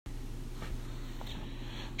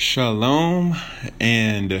Shalom,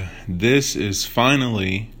 and this is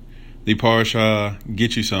finally the Parashah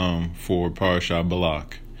Get You Some for Parashah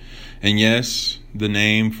Balak. And yes, the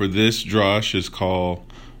name for this drosh is called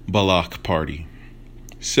Balak Party.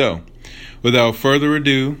 So, without further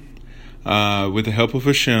ado, with the help of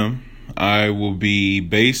Hashem, I will be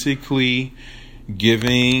basically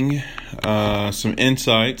giving some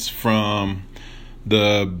insights from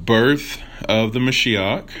the birth of the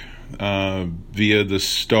Mashiach, via the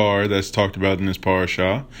star that's talked about in this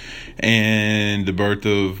parasha, and the birth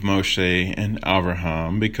of Moshe and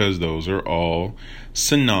Abraham, because those are all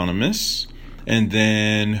synonymous. And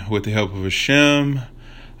then with the help of Hashem,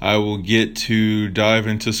 I will get to dive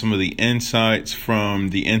into some of the insights from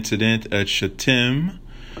the incident at Shittim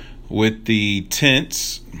with the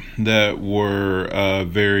tents that were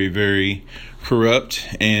very, very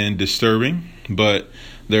corrupt and disturbing. But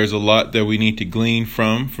there's a lot that we need to glean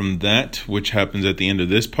from that, which happens at the end of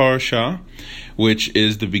this parasha, which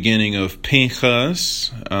is the beginning of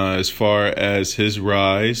Pinchas, as far as his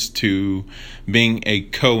rise to being a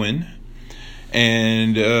Cohen.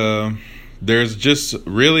 And there's just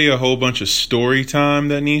really a whole bunch of story time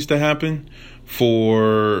that needs to happen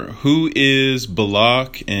for who is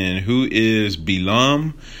Balak and who is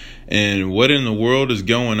Bilam, and what in the world is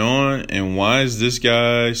going on, and why is this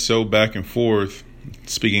guy so back and forth.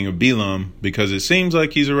 Speaking of Bilam, because it seems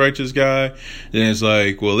like he's a righteous guy, then it's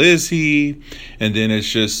like, well, is he? And then it's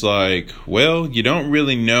just like, well, you don't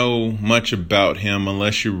really know much about him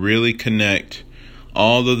unless you really connect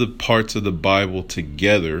all of the parts of the Bible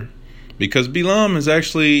together, because Bilam is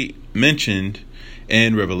actually mentioned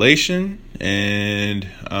in Revelation and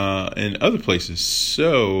in other places.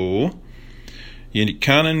 So you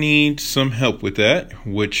kind of need some help with that,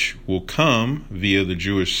 which will come via the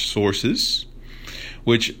Jewish sources,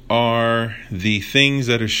 which are the things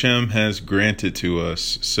that Hashem has granted to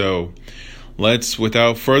us. So let's,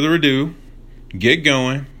 without further ado, get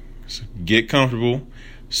going, get comfortable,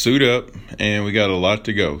 suit up, and we got a lot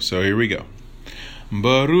to go. So here we go.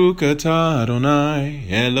 Baruch atah Adonai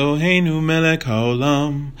Eloheinu melech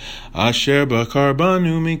haolam asher bachar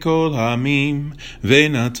banu mikol hamim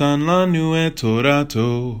ve'natan lanu et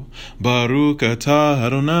torato. Baruch atah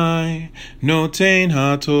Adonai noten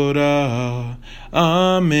haTorah.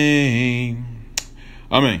 Amen.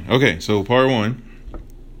 Amen. Okay, so part one.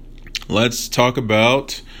 Let's talk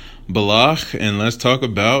about Balak and let's talk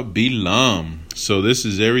about Bilam. So this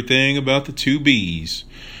is everything about the two B's.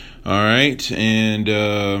 All right, and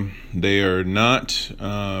they are not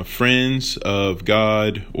friends of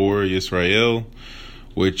God or Israel,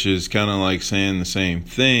 which is kind of like saying the same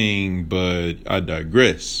thing, but I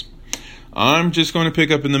digress. I'm just going to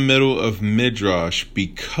pick up in the middle of Midrash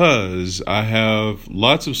because I have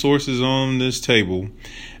lots of sources on this table,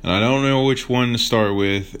 and I don't know which one to start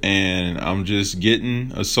with, and I'm just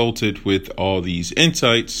getting assaulted with all these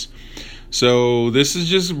insights. So this is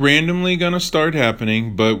just randomly going to start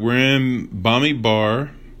happening, but we're in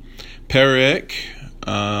Bamidbar, Perek,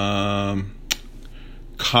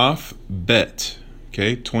 Kaf Bet,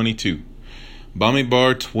 okay, 22.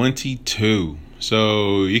 Bamidbar 22.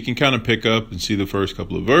 So you can kind of pick up and see the first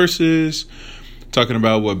couple of verses, talking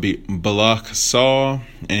about what Balak saw,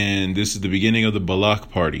 and this is the beginning of the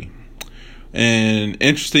Balak party. And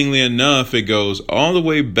interestingly enough, it goes all the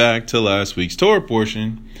way back to last week's Torah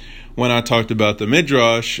portion, when I talked about the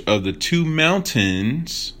Midrash of the two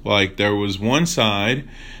mountains. Like there was one side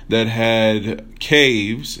that had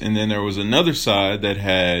caves, and then there was another side that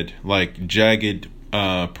had like jagged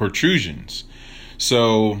protrusions.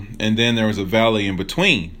 So, and then there was a valley in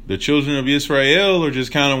between. The children of Israel are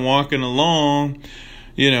just kind of walking along.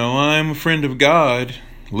 You know, I'm a friend of God,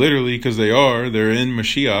 literally, because they are. They're in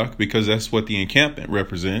Mashiach, because that's what the encampment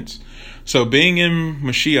represents. So being in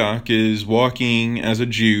Mashiach is walking as a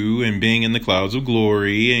Jew and being in the clouds of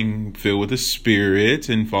glory and filled with the Spirit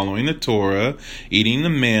and following the Torah, eating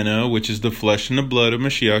the manna, which is the flesh and the blood of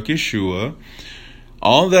Mashiach Yeshua.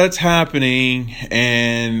 All that's happening,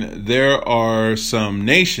 and there are some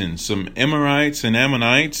nations, some Amorites and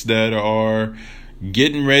Ammonites that are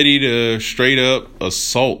getting ready to straight up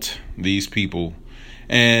assault these people.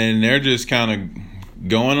 And they're just kind of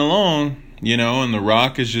going along, you know, and the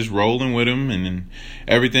rock is just rolling with them, and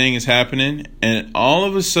everything is happening. And all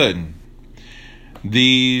of a sudden,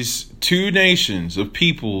 these two nations of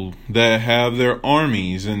people that have their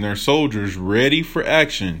armies and their soldiers ready for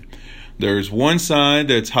action, there's one side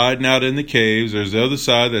that's hiding out in the caves. There's the other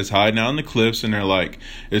side that's hiding out in the cliffs. And they're like,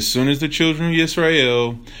 as soon as the children of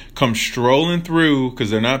Israel come strolling through,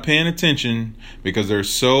 because they're not paying attention, because they're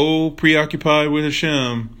so preoccupied with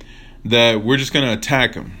Hashem, that we're just going to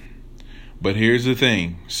attack them. But here's the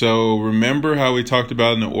thing. So remember how we talked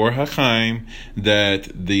about in the Or HaChaim that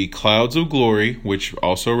the clouds of glory, which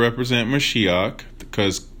also represent Mashiach,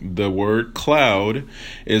 because the word cloud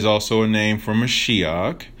is also a name for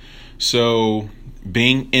Mashiach. So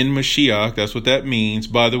being in Mashiach, that's what that means.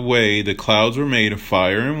 By the way, the clouds were made of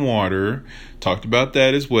fire and water. Talked about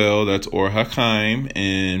that as well. That's Or HaChaim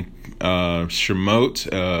and Shemot,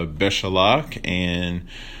 Beshalach, and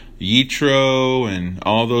Yitro, and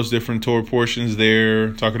all those different Torah portions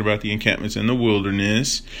there, talking about the encampments in the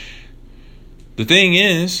wilderness. The thing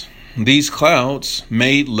is, these clouds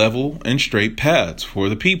made level and straight paths for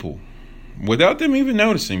the people without them even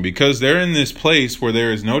noticing, because they're in this place where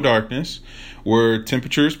there is no darkness, where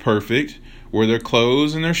temperature is perfect, where their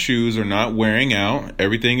clothes and their shoes are not wearing out,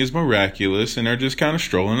 everything is miraculous, and they're just kind of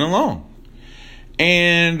strolling along.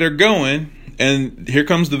 And they're going, and here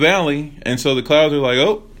comes the valley, and so the clouds are like,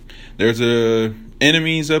 oh, there's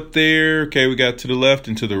enemies up there. Okay, we got to the left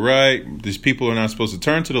and to the right. These people are not supposed to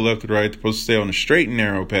turn to the left or the right. They're supposed to stay on the straight and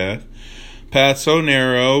narrow path. Path so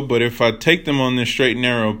narrow, but if I take them on this straight and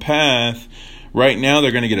narrow path, right now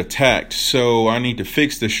they're going to get attacked. So I need to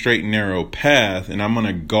fix the straight and narrow path, and I'm going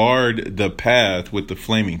to guard the path with the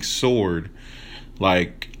flaming sword.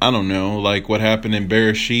 Like, I don't know, like what happened in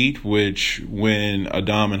Bereshit, which when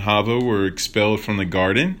Adam and Hava were expelled from the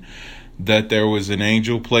garden, that there was an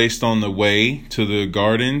angel placed on the way to the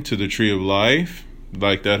garden, to the tree of life,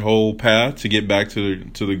 like that whole path to get back to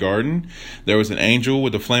the garden. There was an angel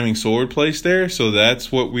with a flaming sword placed there. So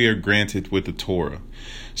that's what we are granted with the Torah.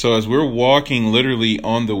 So as we're walking literally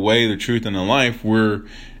on the way, the truth, and the life, we're,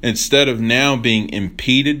 instead of now being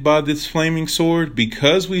impeded by this flaming sword,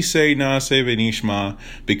 because we say Naaseh v'nishma,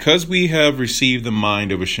 because we have received the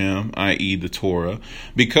mind of Hashem, i.e. the Torah,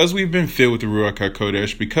 because we've been filled with the Ruach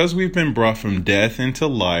HaKodesh, because we've been brought from death into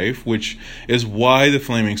life, which is why the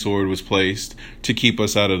flaming sword was placed to keep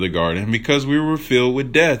us out of the garden, because we were filled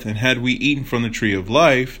with death, and had we eaten from the tree of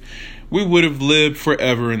life, we would have lived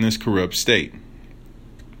forever in this corrupt state.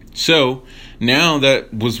 So now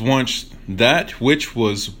that which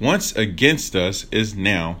was once against us is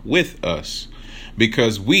now with us,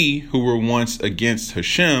 because we who were once against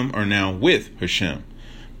Hashem are now with Hashem.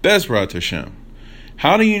 Bezrat Hashem.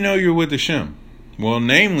 How do you know you're with Hashem? Well,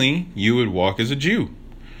 namely, you would walk as a Jew.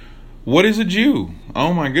 What is a Jew?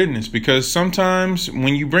 Oh my goodness, because sometimes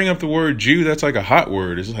when you bring up the word Jew, that's like a hot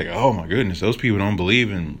word. It's like, oh my goodness, those people don't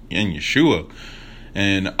believe in Yeshua.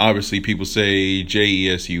 And obviously people say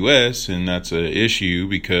Jesus, and that's an issue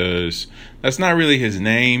because that's not really his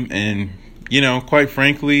name. And, you know, quite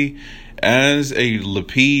frankly, as a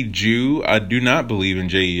Lapid Jew, I do not believe in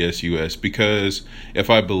Jesus, because if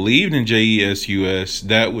I believed in Jesus,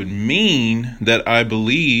 that would mean that I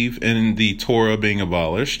believe in the Torah being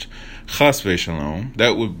abolished. Chas v'shalom.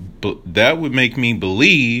 That would make me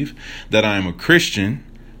believe that I'm a Christian.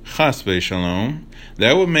 Chas v'shalom.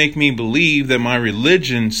 That would make me believe that my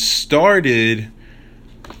religion started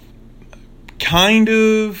kind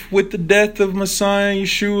of with the death of Messiah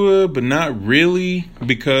Yeshua, but not really,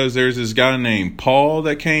 because there's this guy named Paul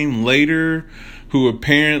that came later who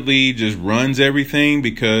apparently just runs everything,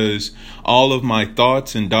 because all of my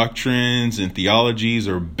thoughts and doctrines and theologies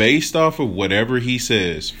are based off of whatever he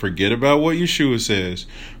says. Forget about what Yeshua says.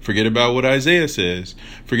 Forget about what Isaiah says.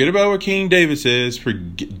 Forget about what King David says.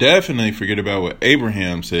 Definitely forget about what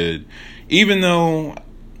Abraham said. Even though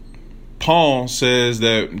Paul says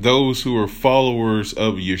that those who are followers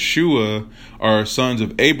of Yeshua are sons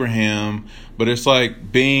of Abraham, but it's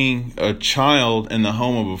like being a child in the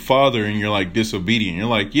home of a father and you're like disobedient. You're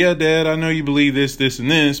like, yeah, Dad, I know you believe this, this,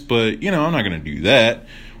 and this, but you know, I'm not going to do that.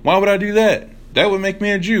 Why would I do that? That would make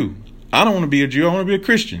me a Jew. I don't want to be a Jew. I want to be a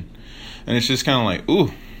Christian. And it's just kind of like,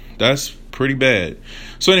 ooh, that's pretty bad.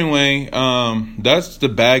 So anyway, that's the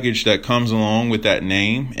baggage that comes along with that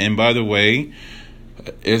name. And by the way,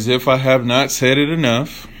 as if I have not said it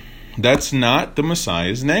enough, that's not the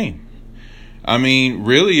Messiah's name. I mean,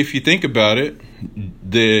 really, if you think about it,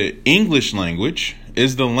 the English language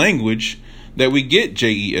is the language that we get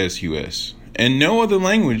Jesus. And no other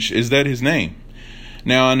language is that his name.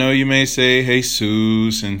 Now, I know you may say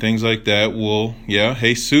Jesus and things like that. Well, yeah,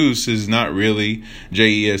 Jesus is not really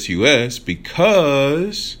Jesus,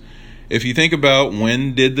 because if you think about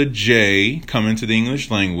when did the J come into the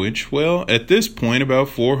English language, well, at this point, about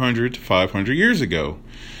 400 to 500 years ago.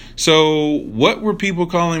 So what were people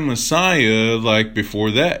calling Messiah like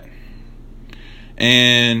before that?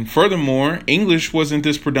 And furthermore, English wasn't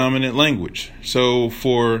this predominant language. So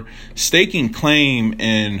for staking claim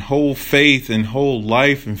and whole faith and whole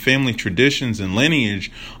life and family traditions and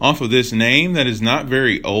lineage off of this name that is not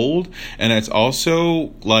very old, and that's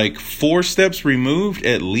also like 4 steps removed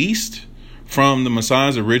at least from the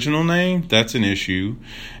Messiah's original name, that's an issue.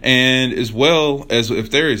 And as well as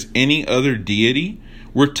if there is any other deity,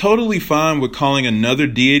 we're totally fine with calling another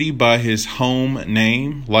deity by his home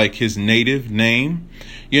name, like his native name,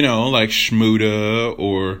 like Shmuda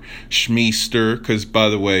or Shmeester, because by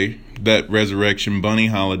the way, that Resurrection Bunny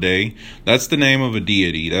holiday, that's the name of a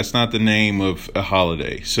deity. That's not the name of a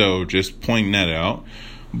holiday. So just pointing that out.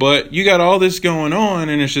 But you got all this going on,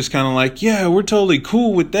 and it's just kind of like, yeah, we're totally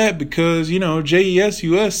cool with that because,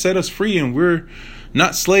 JESUS set us free and we're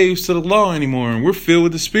not slaves to the law anymore, and we're filled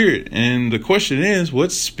with the Spirit. And the question is,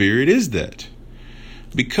 what spirit is that?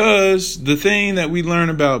 Because the thing that we learn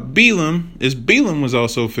about Balaam is Balaam was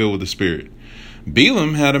also filled with the Spirit.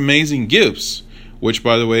 Balaam had amazing gifts, which,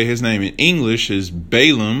 by the way, his name in English is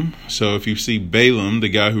Balaam. So if you see Balaam, the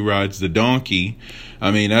guy who rides the donkey,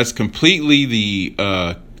 that's completely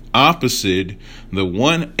the opposite, the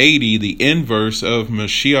 180, the inverse of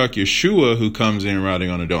Mashiach Yeshua, who comes in riding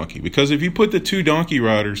on a donkey. Because if you put the 2 donkey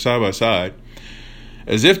riders side by side,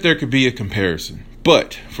 as if there could be a comparison,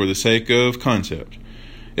 but for the sake of concept,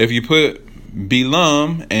 if you put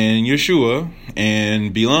Balaam and Yeshua,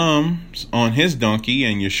 and Balaam on his donkey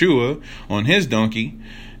and Yeshua on his donkey,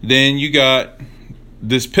 then you got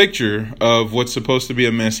this picture of what's supposed to be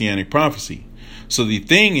a messianic prophecy. So the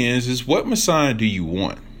thing is what Messiah do you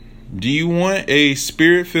want? Do you want a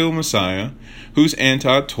spirit-filled Messiah who's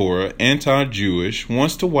anti-Torah, anti-Jewish,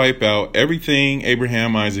 wants to wipe out everything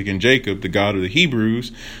Abraham, Isaac, and Jacob, the God of the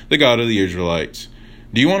Hebrews, the God of the Israelites?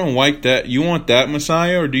 Do you want to wipe that? You want that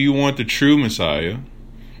Messiah, or do you want the true Messiah?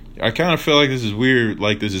 I kind of feel like this is weird,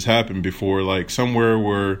 like this has happened before, like somewhere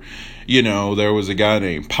where, there was a guy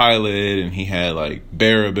named Pilate, and he had like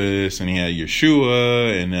Barabbas, and he had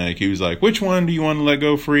Yeshua, and he was like, which one do you want to let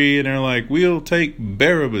go free? And they're like, we'll take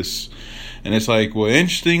Barabbas. And it's like, well,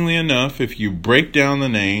 interestingly enough, if you break down the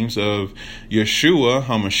names of Yeshua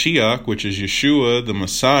HaMashiach, which is Yeshua the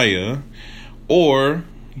Messiah, or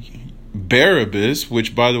Barabbas,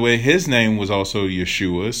 which, by the way, his name was also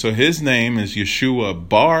Yeshua. So his name is Yeshua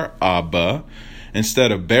Bar Abba.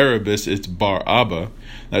 Instead of Barabbas, it's Bar Abba.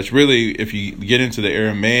 That's really, if you get into the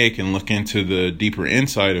Aramaic and look into the deeper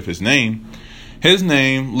insight of his name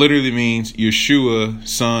literally means Yeshua,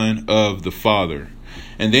 son of the Father.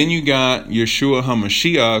 And then you got Yeshua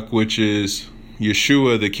HaMashiach, which is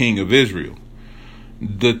Yeshua, the King of Israel.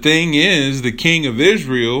 The thing is, the King of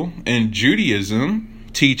Israel in Judaism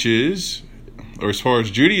teaches, or as far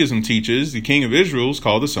as Judaism teaches, the King of Israel is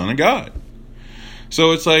called the Son of God.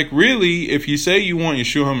 So it's like, really, if you say you want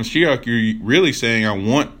Yeshua HaMashiach, you're really saying, I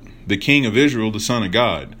want the King of Israel, the Son of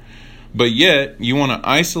God. But yet, you want to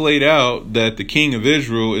isolate out that the King of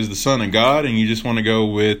Israel is the Son of God, and you just want to go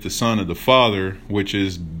with the Son of the Father, which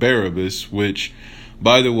is Barabbas, which,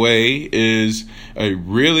 by the way, is a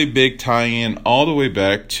really big tie-in all the way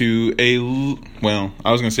back to I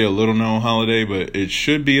was going to say a little-known holiday, but it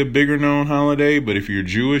should be a bigger-known holiday. But if you're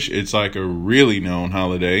Jewish, it's like a really known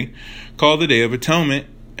holiday called the Day of Atonement,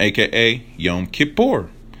 a.k.a. Yom Kippur.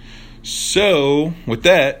 So, with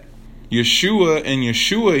that, Yeshua and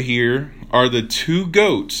Yeshua here are the 2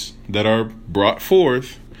 goats that are brought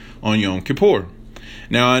forth on Yom Kippur.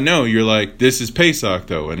 Now, I know you're like, this is Pesach,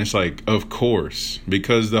 though. And it's like, of course.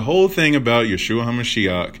 Because the whole thing about Yeshua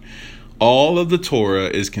HaMashiach, all of the Torah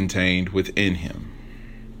is contained within him.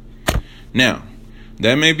 Now,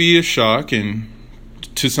 that may be a shock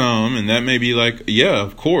to some, and that may be like, yeah,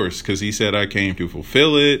 of course, because he said, I came to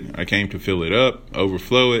fulfill it. I came to fill it up,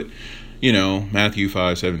 overflow it. Matthew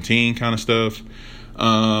 5:17 kind of stuff.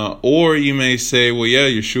 Or you may say, well, yeah,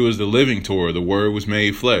 Yeshua is the living Torah. The Word was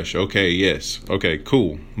made flesh. Okay, yes. Okay,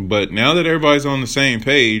 cool. But now that everybody's on the same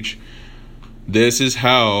page, this is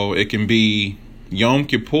how it can be Yom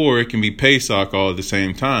Kippur. It can be Pesach all at the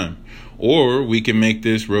same time. Or we can make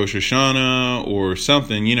this Rosh Hashanah or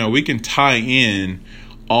something. We can tie in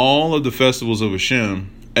all of the festivals of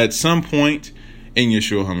Hashem at some point in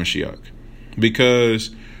Yeshua HaMashiach.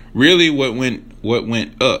 Because really what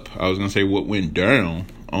went up, I was going to say what went down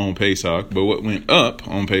on Pesach, but what went up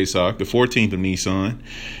on Pesach, the 14th of Nisan,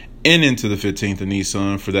 and into the 15th of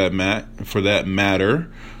Nisan for that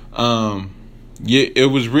matter,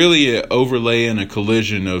 it was really an overlay and a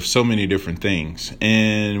collision of so many different things.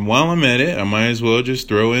 And while I'm at it, I might as well just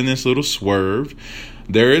throw in this little swerve.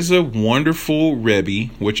 There is a wonderful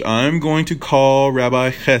Rebbe, which I'm going to call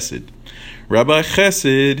Rabbi Chesed. Rabbi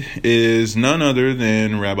Chesed is none other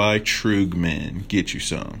than Rabbi Trugman. Get you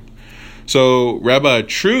some. So Rabbi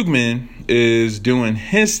Trugman is doing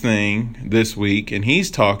his thing this week, and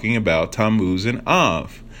he's talking about Tammuz and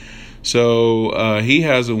Av. So he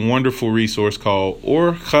has a wonderful resource called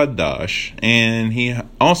Or Chadash, and he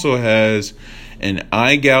also has an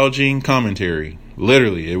eye-gouging commentary.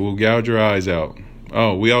 Literally, it will gouge your eyes out.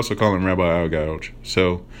 Oh, we also call him Rabbi Eye Gouge.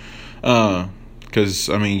 So, because,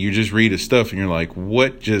 you just read his stuff and you're like,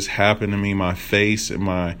 what just happened to me? My face and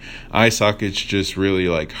my eye sockets just really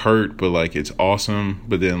hurt, but it's awesome.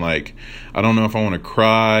 But then I don't know if I want to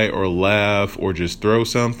cry or laugh or just throw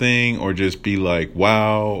something or just be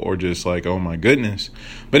wow, or just oh my goodness.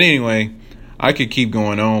 But anyway, I could keep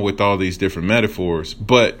going on with all these different metaphors.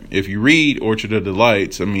 But if you read Orchard of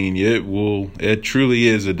Delights, it truly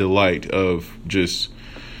is a delight of just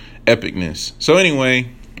epicness. So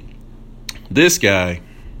anyway, that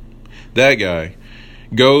guy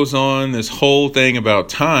goes on this whole thing about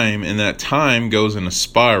time, and that time goes in a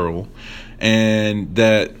spiral, and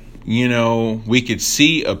that, we could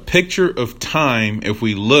see a picture of time if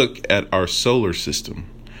we look at our solar system,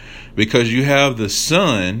 because you have the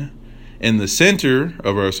sun in the center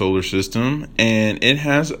of our solar system, and it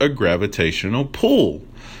has a gravitational pull.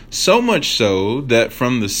 So much so that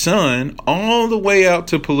from the sun all the way out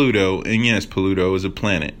to Pluto, and yes, Pluto is a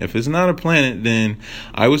planet. If it's not a planet, then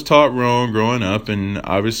I was taught wrong growing up, and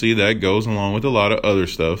obviously that goes along with a lot of other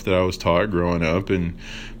stuff that I was taught growing up, and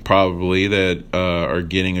probably that are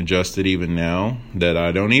getting adjusted even now that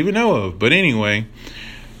I don't even know of. But anyway,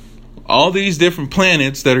 all these different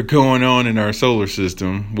planets that are going on in our solar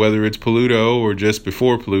system, whether it's Pluto or just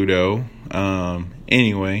before Pluto,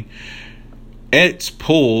 anyway, it's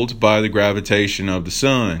pulled by the gravitation of the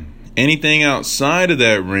sun. Anything outside of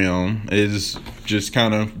that realm is just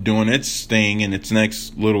kind of doing its thing in its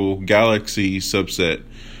next little galaxy subset.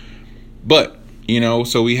 But,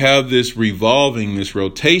 so we have this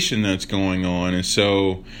rotation that's going on. And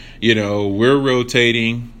so, we're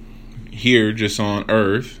rotating here just on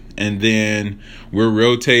Earth, and then we're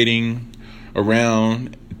rotating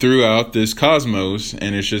around throughout this cosmos,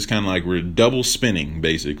 and it's just kind of we're double spinning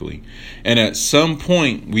basically. And at some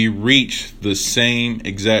point we reach the same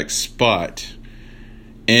exact spot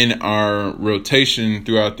in our rotation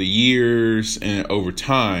throughout the years and over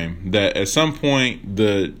time, that at some point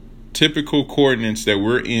the typical coordinates that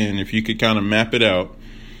we're in, if you could kind of map it out,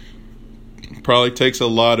 probably takes a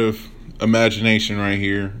lot of imagination right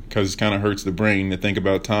here, because it kind of hurts the brain to think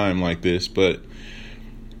about time like this. But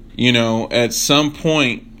at some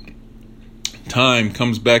point time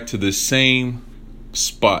comes back to the same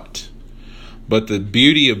spot. But the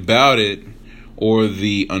beauty about it, or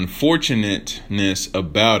the unfortunateness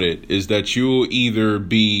about it, is that you will either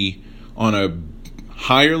be on a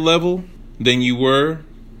higher level than you were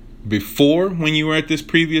before when you were at this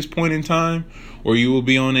previous point in time, or you will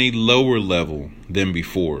be on a lower level than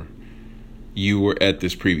before you were at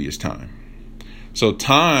this previous time. So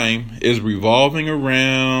time is revolving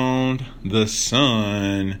around the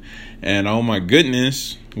sun. And oh my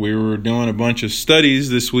goodness, we were doing a bunch of studies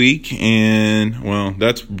this week, and well,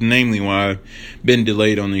 that's namely why I've been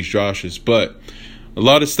delayed on these Joshes. But a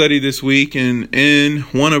lot of study this week, and in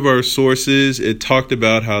one of our sources, it talked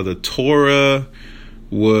about how the Torah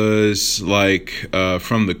was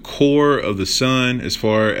from the core of the sun as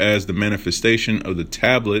far as the manifestation of the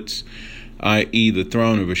tablets, i.e. the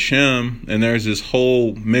throne of Hashem. And there's this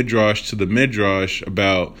whole midrash to the midrash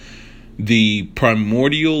about the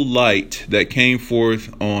primordial light that came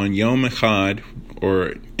forth on Yom Echad,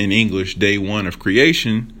 or in English, day one of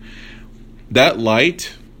creation. That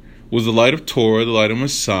light was the light of Torah, the light of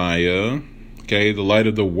Messiah, the light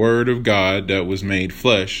of the Word of God that was made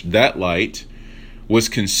flesh. That light was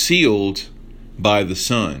concealed by the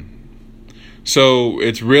sun. So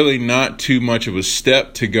it's really not too much of a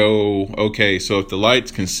step to go, okay, so if the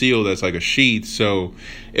light's concealed, that's like a sheath. So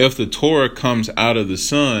if the Torah comes out of the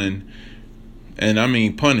sun, and I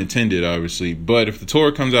mean, pun intended, obviously, but if the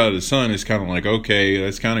Torah comes out of the sun, it's kind of okay,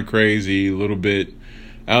 that's kind of crazy, a little bit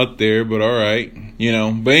out there, but all right,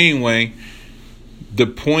 But anyway, the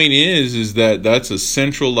point is that that's a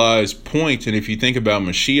centralized point. And if you think about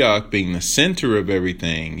Mashiach being the center of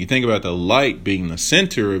everything, you think about the light being the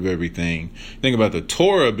center of everything, think about the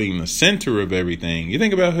Torah being the center of everything, you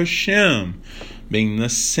think about Hashem being the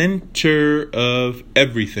center of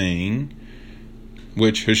everything,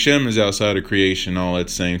 which Hashem is outside of creation all at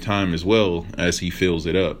the same time as well as he fills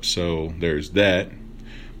it up. So there's that.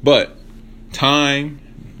 But time,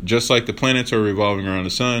 just like the planets are revolving around the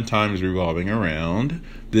sun, time is revolving around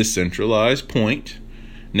this centralized point,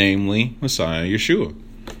 namely Messiah Yeshua.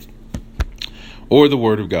 or the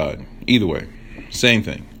word of God. Either way, same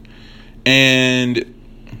thing. And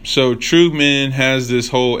so Trugman has this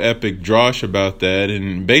whole epic drosh about that,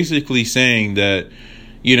 and basically saying that,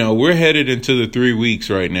 we're headed into the 3 weeks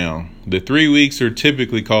right now. The 3 weeks are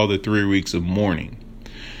typically called the 3 weeks of mourning.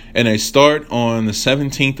 And they start on the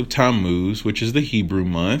 17th of Tammuz, which is the Hebrew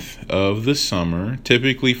month of the summer.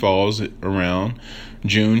 Typically falls around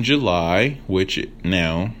June, July, which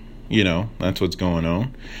now, that's what's going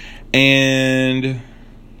on. And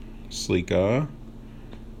Slika,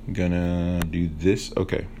 gonna do this.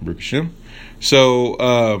 Okay, Baruch Hashem. So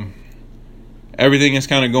everything is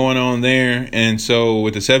kind of going on there. And so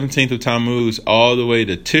with the 17th of Tammuz all the way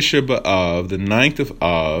to Tisha B'Av, the 9th of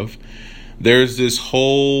Av, there's this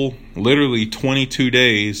whole literally 22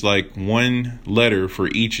 days, like one letter for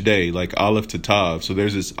each day, like Aleph to Tav. So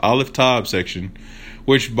there's this Aleph Tav section,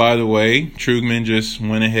 which, by the way, Trugman just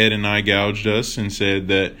went ahead and eye gouged us and said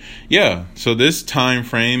that, so this time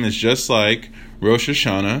frame is just like Rosh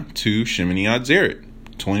Hashanah to Shemini Atzeret,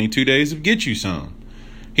 22 days of Get You Some.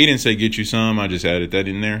 He didn't say Get You Some, I just added that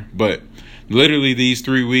in there. But literally these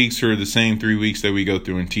 3 weeks are the same 3 weeks that we go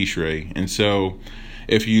through in Tishrei. And so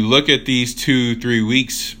if you look at these 2-3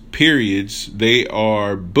 weeks periods, they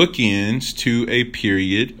are bookends to a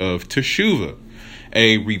period of Teshuvah.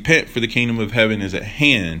 A repent for the kingdom of heaven is at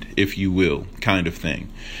hand, if you will, kind of thing.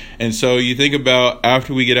 And so you think about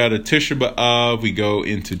after we get out of Tisha B'Av, we go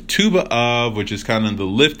into Tu B'Av, which is kind of the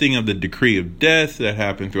lifting of the decree of death that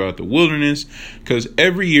happened throughout the wilderness. Because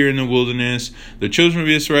every year in the wilderness, the children of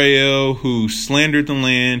Israel who slandered the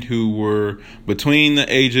land, who were between the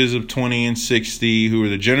ages of 20 and 60, who were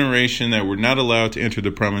the generation that were not allowed to enter the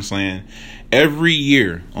promised land, every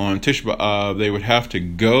year on Tisha B'Av, they would have to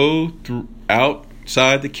go outside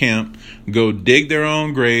the camp, go dig their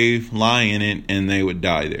own grave, lie in it, and they would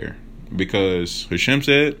die there. Because Hashem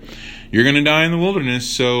said, you're going to die in the wilderness,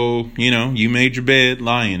 so, you made your bed,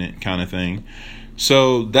 lie in it, kind of thing.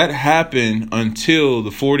 So that happened until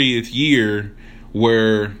the 40th year,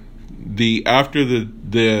 where after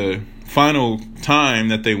the final time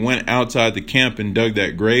that they went outside the camp and dug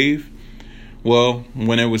that grave, well,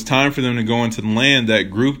 when it was time for them to go into the land, that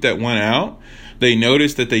group that went out, they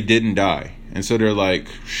noticed that they didn't die. And so they're like,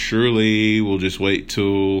 surely we'll just wait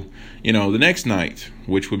till, the next night,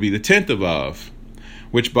 which would be the 10th of Av.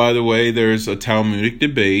 Which, by the way, there's a Talmudic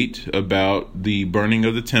debate about the burning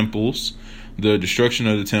of the temples, the destruction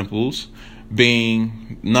of the temples,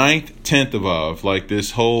 being 9th, 10th of Av. Like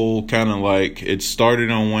this whole kind of like it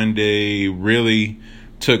started on one day, really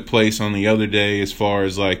took place on the other day as far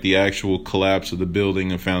as like the actual collapse of the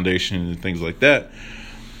building and foundation and things like that.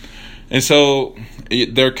 And so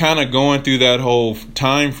they're kind of going through that whole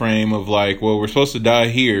time frame of like, well, we're supposed to die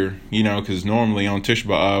here, because normally on Tisha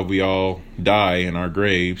B'Av we all die in our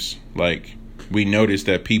graves. Like we noticed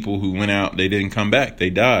that people who went out, they didn't come back, they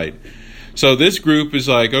died. So this group is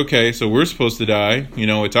like, okay, so we're supposed to die.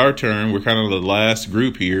 It's our turn. We're kind of the last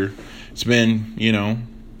group here. It's been,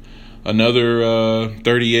 another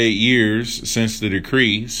 38 years since the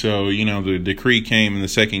decree. So, the decree came in the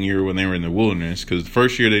second year when they were in the wilderness, because the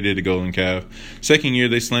first year they did the golden calf. Second year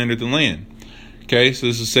they slandered the land. Okay, so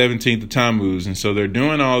this is 17th of Tammuz. And so they're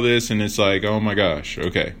doing all this, and it's like, oh my gosh,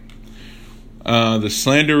 okay. The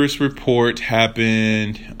slanderous report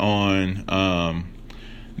happened on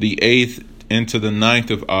the 8th into the 9th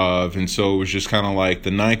of Av. And so it was just kind of like the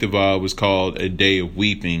 9th of Av was called a day of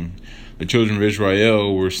weeping. The children of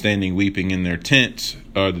Israel were standing weeping in their tents,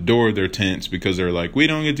 the door of their tents, because they're like, we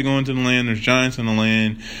don't get to go into the land. There's giants in the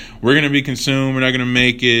land. We're going to be consumed. We're not going to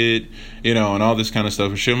make it, and all this kind of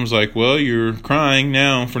stuff. Hashem was like, well, you're crying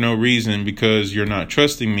now for no reason because you're not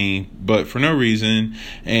trusting me, but for no reason.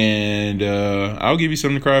 And I'll give you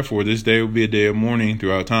something to cry for. This day will be a day of mourning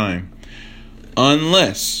throughout time.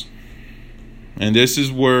 Unless, and this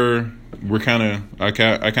is where we're I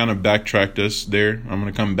kind of backtracked us there. I'm going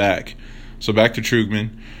to come back. So back to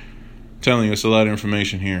Trugman, telling us a lot of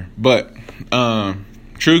information here. But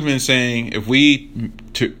Trugman saying if we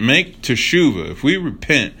make teshuvah, if we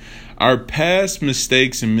repent, our past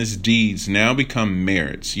mistakes and misdeeds now become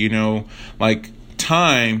merits. Like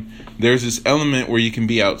time, there's this element where you can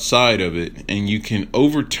be outside of it and you can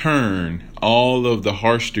overturn all of the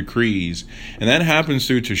harsh decrees. And that happens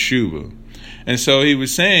through teshuvah. And so he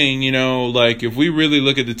was saying, like if we really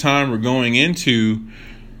look at the time we're going into,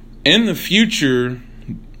 in the future,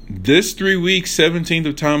 this 3 weeks, 17th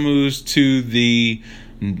of Tammuz to the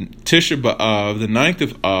Tisha B'Av, the 9th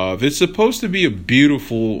of Av, it's supposed to be a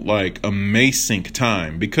beautiful, like amazing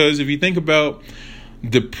time. Because if you think about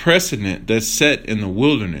the precedent that's set in the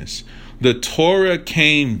wilderness, the Torah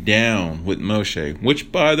came down with Moshe,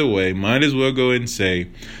 which, by the way, might as well go ahead and say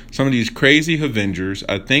some of these crazy Avengers.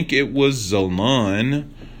 I think it was Zolan,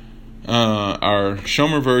 our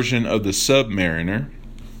Shomer version of the Submariner,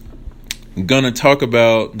 gonna talk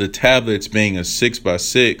about the tablets being a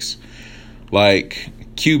 6x6 like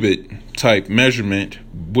cubit type measurement,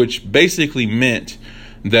 which basically meant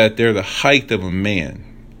that they're the height of a man.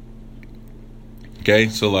 Okay,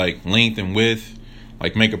 so like length and width,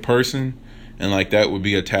 like make a person, and like that would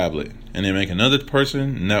be a tablet, and then make another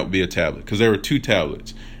person, and that would be a tablet, because there were two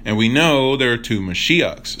tablets, and we know there are two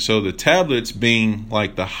Mashiachs. So the tablets being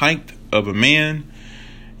like the height of a man,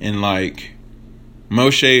 and like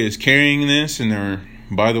Moshe is carrying this, and they're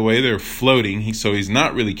floating. So he's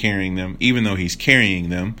not really carrying them, even though he's carrying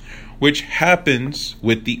them, which happens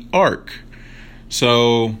with the ark.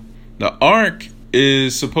 So the ark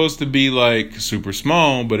is supposed to be like super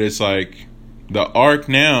small, but it's like the ark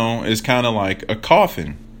now is kind of like a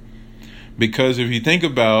coffin. Because if you think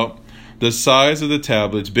about the size of the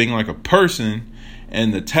tablets being like a person,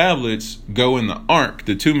 and the tablets go in the ark,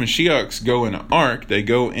 the two Mashiachs go in an ark, they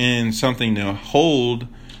go in something to hold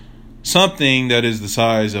something that is the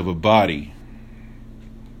size of a body.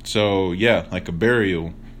 So yeah, like a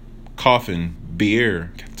burial coffin,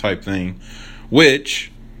 bier type thing,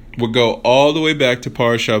 which would go all the way back to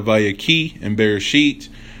Parashat Vayiki and Bereshit,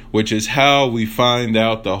 which is how we find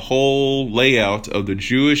out the whole layout of the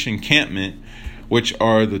Jewish encampment, which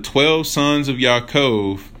are the 12 sons of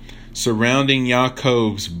Yaakov surrounding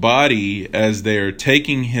Yaakov's body as they are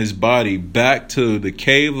taking his body back to the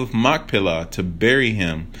cave of Machpelah to bury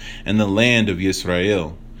him in the land of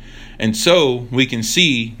Israel. And so we can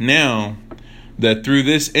see now that through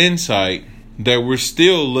this insight that we're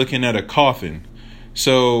still looking at a coffin.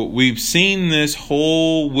 So we've seen this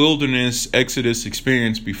whole wilderness Exodus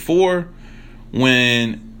experience before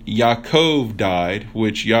when Yaakov died,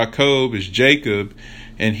 which Yaakov is Jacob,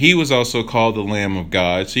 and he was also called the Lamb of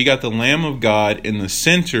God. So you got the Lamb of God in the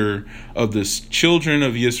center of the children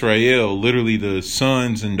of Israel, literally the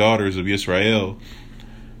sons and daughters of Israel,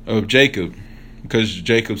 of Jacob, because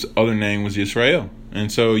Jacob's other name was Israel.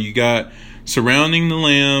 And so you got surrounding the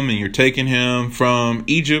Lamb, and you're taking him from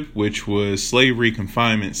Egypt, which was slavery,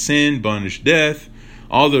 confinement, sin, bondage, death,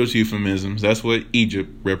 all those euphemisms. That's what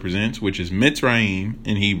Egypt represents, which is Mitzrayim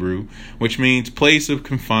in Hebrew, which means place of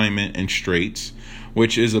confinement and straits,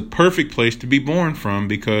 which is a perfect place to be born from,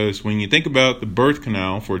 because when you think about the birth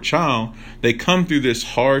canal for a child, they come through this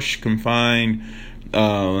harsh, confined,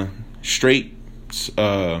 straight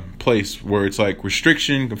place where it's like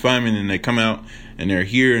restriction, confinement, and they come out and they're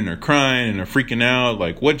here and they're crying and they're freaking out,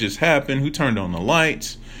 like what just happened, who turned on the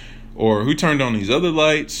lights, or who turned on these other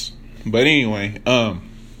lights. But anyway, I'm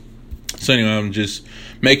just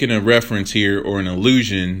making a reference here, or an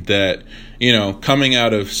allusion, that coming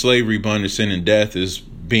out of slavery, bondage, sin, and death is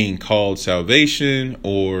being called salvation,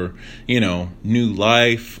 or new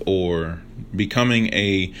life, or becoming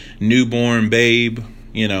a newborn babe.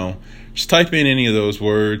 Just type in any of those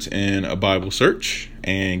words in a Bible search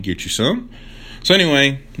and get you some. So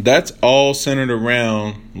anyway, that's all centered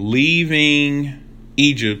around leaving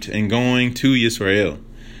Egypt and going to Israel.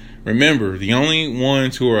 Remember, the only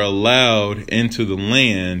ones who are allowed into the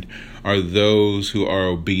land are those who are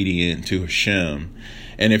obedient to Hashem.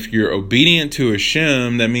 And if you're obedient to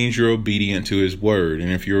Hashem, that means you're obedient to His word.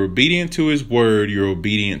 And if you're obedient to His word, you're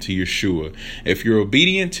obedient to Yeshua. If you're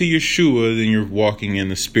obedient to Yeshua, then you're walking in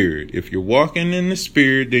the Spirit. If you're walking in the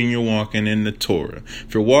Spirit, then you're walking in the Torah.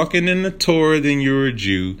 If you're walking in the Torah, then you're a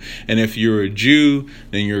Jew. And if you're a Jew,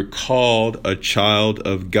 then you're called a child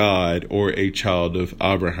of God, or a child of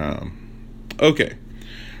Abraham. Okay,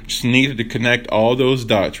 just needed to connect all those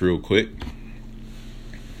dots real quick.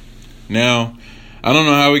 Now, I don't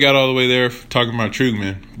know how we got all the way there talking about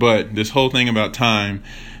Trugman, but this whole thing about time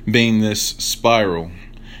being this spiral,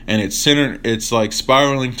 and it's like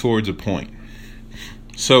spiraling towards a point.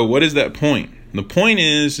 So what is that point? The point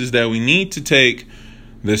is that we need to take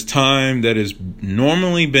this time that has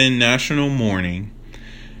normally been national mourning,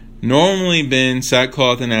 normally been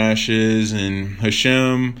sackcloth and ashes, and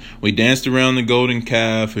Hashem, we danced around the golden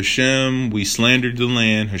calf, Hashem, we slandered the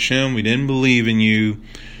land, Hashem, we didn't believe in you,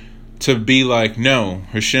 to be like, no,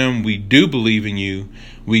 Hashem, we do believe in you.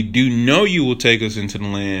 We do know you will take us into the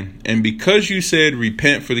land. And because you said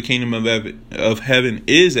repent, for the kingdom of heaven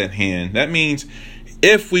is at hand, that means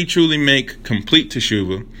if we truly make complete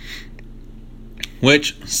teshuvah,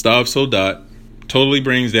 which Stav Soldat totally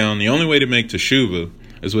brings down, the only way to make teshuvah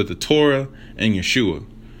is with the Torah and Yeshua.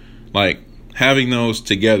 Like having those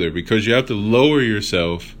together, because you have to lower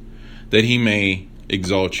yourself that He may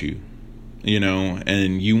exalt you.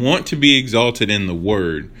 and you want to be exalted in the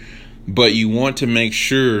word, but you want to make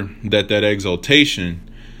sure that exaltation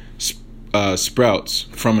sprouts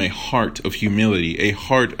from a heart of humility, a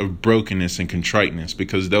heart of brokenness and contriteness,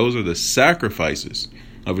 because those are the sacrifices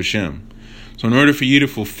of Hashem. So in order for you to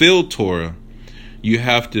fulfill Torah, you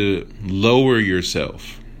have to lower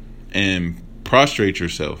yourself and prostrate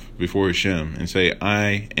yourself before Hashem and say,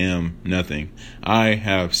 I am nothing. I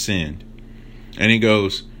have sinned. And he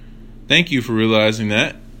goes, thank you for realizing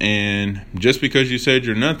that. And just because you said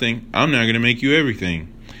you're nothing, I'm not going to make you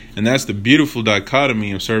everything. And that's the beautiful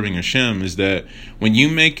dichotomy of serving Hashem, is that when you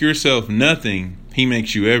make yourself nothing, he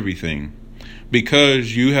makes you everything.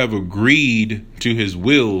 Because you have agreed to his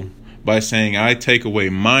will by saying, I take away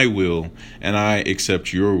my will and I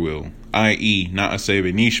accept your will, i.e. Na'aseh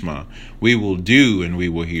v'nishma. We will do and we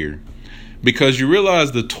will hear. Because you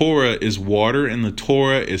realize the Torah is water and the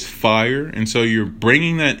Torah is fire. And so you're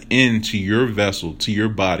bringing that into your vessel, to your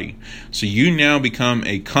body. So you now become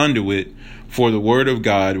a conduit for the word of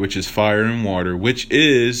God, which is fire and water, which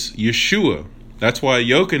is Yeshua. That's why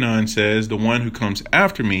Yochanan says, the one who comes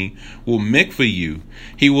after me will mikvah you.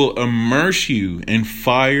 He will immerse you in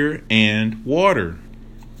fire and water.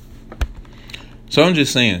 So I'm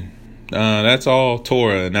just saying, that's all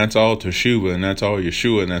Torah, and that's all Teshuvah, and that's all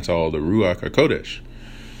Yeshua, and that's all the Ruach HaKodesh.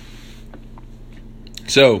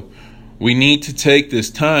 So we need to take this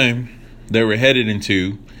time that we're headed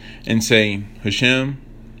into and say, Hashem,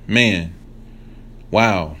 man,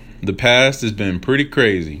 wow, the past has been pretty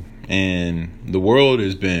crazy. And the world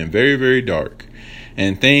has been very, very dark.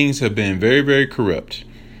 And things have been very, very corrupt.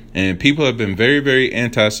 And people have been very, very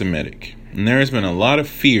anti-Semitic. And there has been a lot of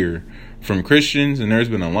fear from Christians. And there's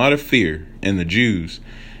been a lot of fear in the Jews.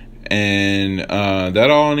 And that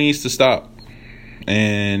all needs to stop.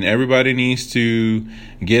 And everybody needs to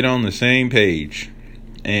get on the same page.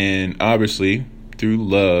 And obviously through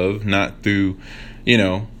love, not through,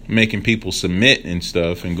 making people submit and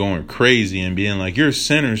stuff and going crazy and being like, you're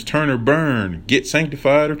sinners, turn or burn, get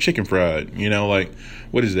sanctified or chicken fried.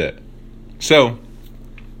 What is that? So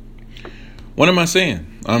what am I saying?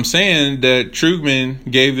 I'm saying that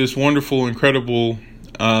Trugman gave this wonderful, incredible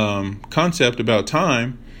concept about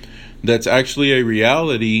time that's actually a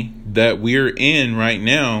reality that we're in right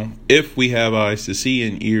now, if we have eyes to see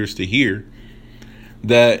and ears to hear.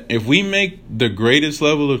 That if we make the greatest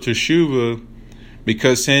level of teshuvah,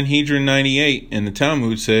 because Sanhedrin 98 in the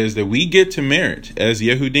Talmud says that we get to merit as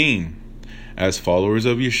Yehudim, as followers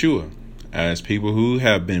of Yeshua, as people who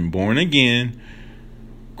have been born again,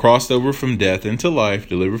 crossed over from death into life,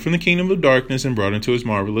 delivered from the kingdom of darkness and brought into his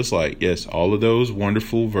marvelous light. Yes, all of those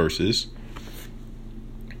wonderful verses.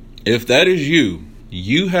 If that is you,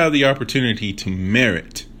 you have the opportunity to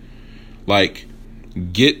merit,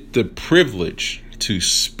 get the privilege to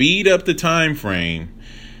speed up the time frame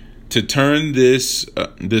to turn this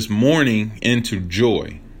mourning into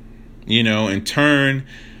joy, and turn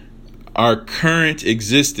our current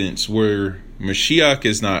existence, where Mashiach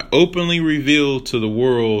is not openly revealed to the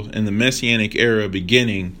world in the Messianic era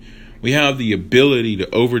beginning. We have the ability to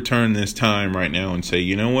overturn this time right now and say,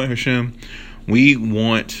 you know what, Hashem? We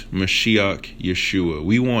want Mashiach Yeshua.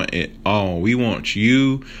 We want it all. We want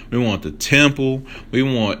you. We want the temple. We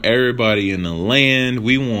want everybody in the land.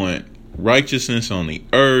 We want righteousness on the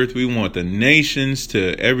earth. We want the nations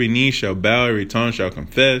to, every knee shall bow, every tongue shall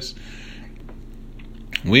confess.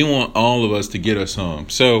 We want all of us to get us home.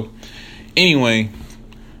 So anyway,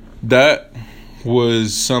 that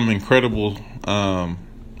was some incredible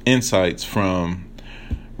insights from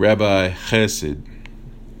Rabbi Chesed.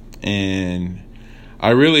 And I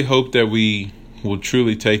really hope that we will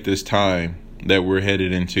truly take this time that we're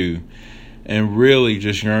headed into and really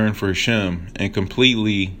just yearn for Hashem and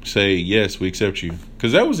completely say, yes, we accept you.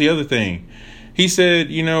 Because that was the other thing. He said,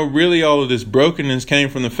 really all of this brokenness came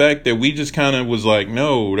from the fact that we just kind of was like,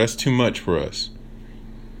 no, that's too much for us.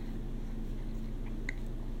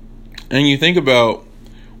 And you think about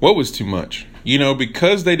what was too much.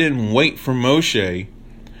 Because they didn't wait for Moshe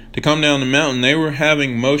to come down the mountain, they were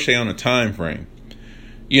having Moshe on a time frame.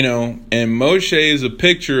 And Moshe is a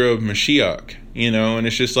picture of Mashiach. And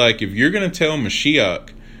it's just like, if you're going to tell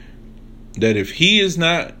Mashiach that if he is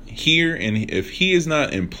not here and if he is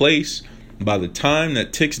not in place by the time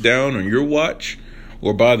that ticks down on your watch,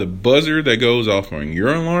 or by the buzzer that goes off on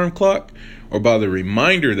your alarm clock, or by the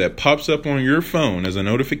reminder that pops up on your phone as a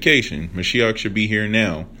notification, Mashiach should be here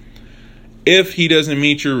now. If he doesn't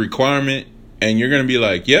meet your requirement, and you're going to be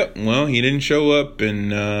like, yep, well, he didn't show up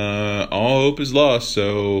and all hope is lost,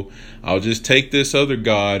 so I'll just take this other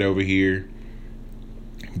God over here.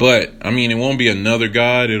 But, I mean, it won't be another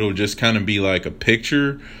God. It'll just kind of be like a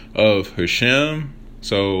picture of Hashem.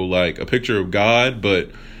 So, like a picture of God, but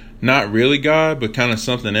not really God, but kind of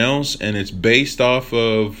something else. And it's based off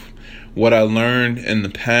of what I learned in the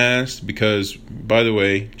past. Because, by the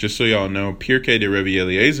way, just so y'all know, Pirkei de Rebbe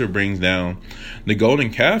Eliezer brings down the golden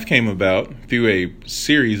calf came about through a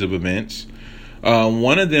series of events.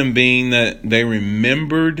 One of them being that they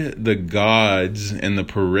remembered the gods and the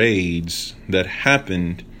parades that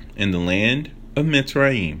happened in the land of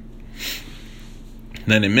Mitzrayim.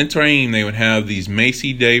 Now in Mitzrayim, they would have these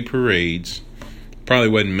Macy Day parades. Probably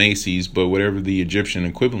wasn't Macy's, but whatever the Egyptian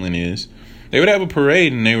equivalent is. They would have a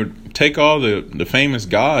parade, and they would take all the famous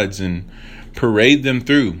gods and parade them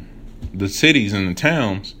through the cities and the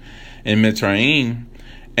towns in Mitzrayim.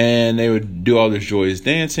 And they would do all this joyous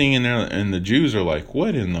dancing, and the Jews are like,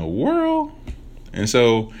 what in the world? And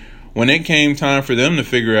so when it came time for them to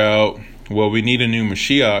figure out, well, we need a new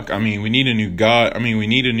Mashiach. I mean, we need a new God. I mean, we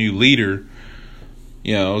need a new leader.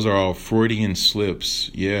 Yeah, those are all Freudian slips.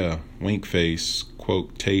 Yeah, wink face,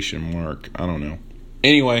 quotation mark. I don't know.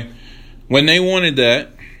 Anyway, when they wanted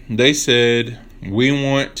that, they said, we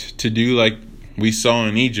want to do like we saw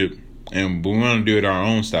in Egypt, and we want to do it our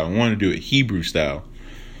own style. We want to do it Hebrew style.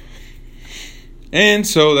 And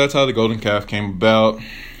so that's how the golden calf came about.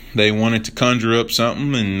 They wanted to conjure up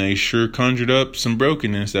something, and they sure conjured up some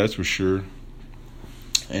brokenness, that's for sure.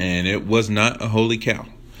 And it was not a holy cow.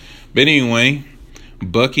 But anyway,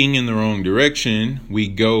 bucking in the wrong direction, we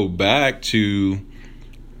go back to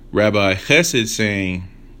Rabbi Chesed saying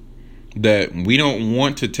that we don't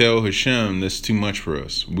want to tell Hashem that's too much for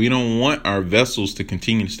us. We don't want our vessels to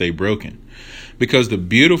continue to stay broken. Because the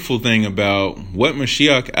beautiful thing about what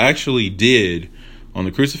Mashiach actually did on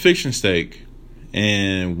the crucifixion stake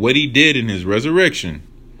and what he did in his resurrection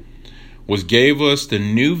was gave us the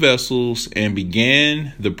new vessels and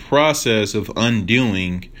began the process of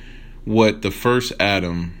undoing what the first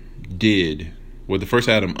Adam did. What the first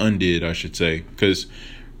Adam undid, I should say. Because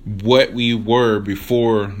what we were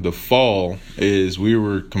before the fall is we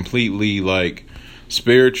were completely like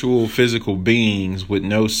spiritual, physical beings with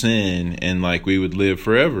no sin, and like we would live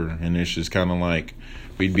forever. And it's just kind of like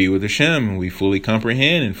we'd be with Hashem, and we fully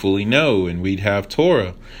comprehend and fully know, and we'd have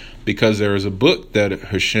Torah, because there was a book that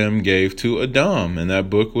Hashem gave to Adam, and that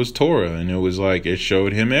book was Torah, and it was like it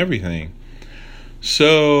showed him everything.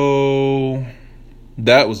 So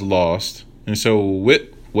that was lost. And so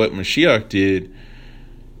with what Mashiach did,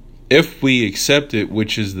 if we accept it,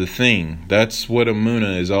 which is the thing, that's what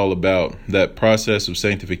Emunah is all about. That process of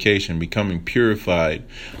sanctification, becoming purified,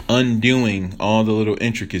 undoing all the little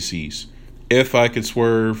intricacies. If I could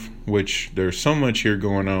swerve, which there's so much here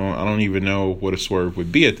going on, I don't even know what a swerve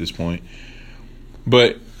would be at this point.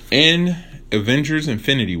 But in Avengers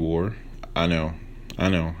Infinity War, I know,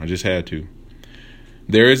 I just had to.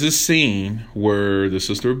 There is a scene where the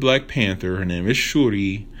sister of Black Panther, her name is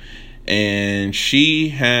Shuri, and she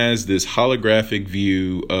has this holographic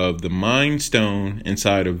view of the Mind Stone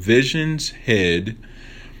inside of Vision's head.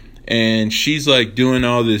 And she's like doing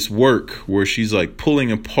all this work where she's like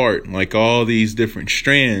pulling apart like all these different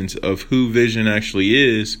strands of who Vision actually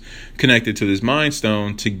is connected to this Mind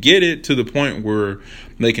Stone to get it to the point where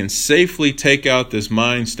they can safely take out this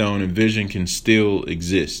Mind Stone and Vision can still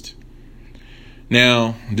exist.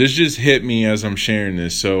 Now, this just hit me as I'm sharing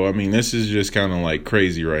this. So, I mean, this is just kind of like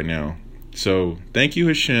crazy right now. So, thank you,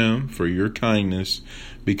 Hashem, for your kindness,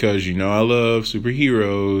 because you know I love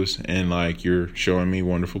superheroes and like you're showing me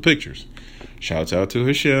wonderful pictures. Shouts out to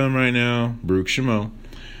Hashem right now. Baruch Shemo.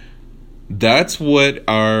 That's what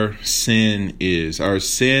our sin is. Our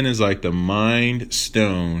sin is like the Mind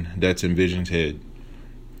Stone that's in Vision's head.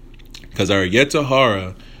 Because our Yetzer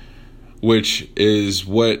Hara, which is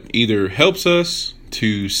what either helps us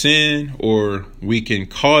to sin or we can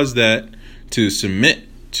cause that to submit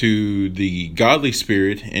to the godly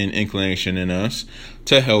spirit and inclination in us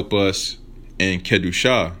to help us in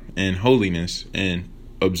Kedushah and holiness and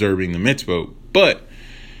observing the mitzvot. But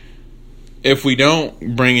if we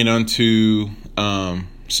don't bring it unto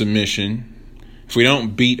submission, if we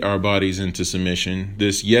don't beat our bodies into submission,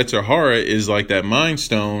 this Yetzer Hara is like that Mind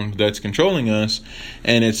Stone that's controlling us,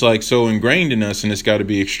 and it's like so ingrained in us, and it's got to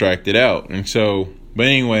be extracted out. And so, but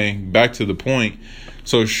anyway, back to the point.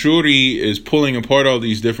 So Shuri is pulling apart all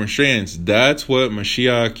these different strands. That's what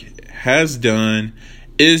Mashiach has done,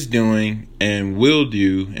 is doing, and will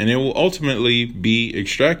do, and it will ultimately be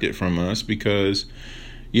extracted from us because,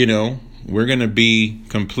 you know, we're going to be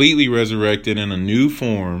completely resurrected in a new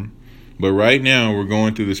form. But right now we're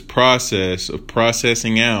going through this process of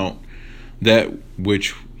processing out that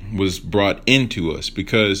which was brought into us,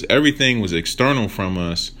 because everything was external from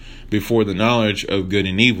us before the knowledge of good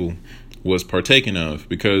and evil was partaken of,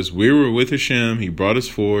 because we were with Hashem. He brought us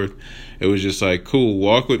forth. It was just like, cool,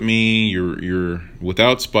 walk with me. You're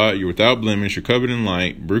without spot. You're without blemish. You're covered in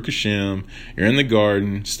light. Baruch Hashem. You're in the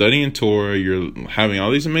garden studying Torah. You're having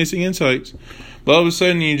all these amazing insights. But all of a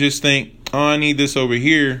sudden you just think, oh, I need this over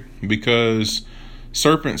here because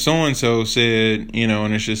serpent so-and-so said,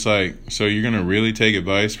 and it's just like, so you're going to really take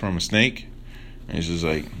advice from a snake? And it's just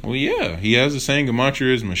like, well, yeah, he has the same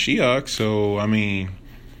gematria as Mashiach. So, I mean,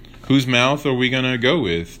 whose mouth are we going to go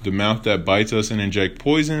with? The mouth that bites us and injects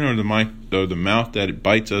poison, or the mouth that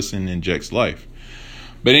bites us and injects life?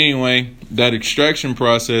 But anyway, that extraction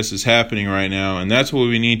process is happening right now. And that's what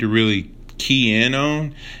we need to really key in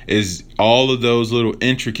on, is all of those little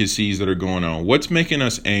intricacies that are going on. What's making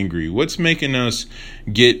us angry? What's making us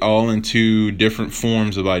get all into different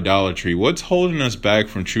forms of idolatry? What's holding us back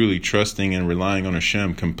from truly trusting and relying on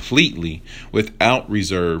Hashem completely, without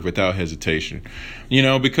reserve, without hesitation?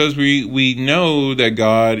 Because we know that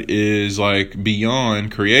God is like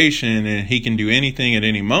beyond creation and he can do anything at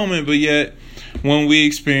any moment, but yet when we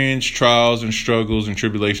experience trials and struggles and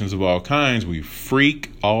tribulations of all kinds, we freak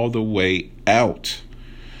all the way out.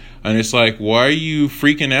 And it's like, why are you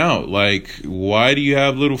freaking out? Like, why do you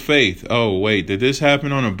have little faith? Oh, wait, did this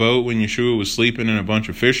happen on a boat when Yeshua was sleeping and a bunch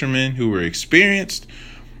of fishermen who were experienced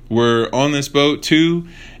were on this boat too?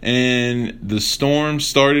 And the storm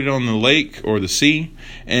started on the lake or the sea.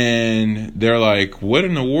 And they're like, what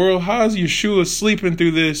in the world? How is Yeshua sleeping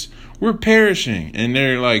through this? We're perishing. And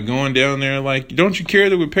they're like going down there like, don't you care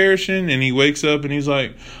that we're perishing? And he wakes up and he's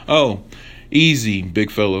like, oh, easy, big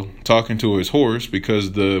fellow, talking to his horse,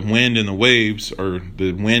 because the wind and the waves, or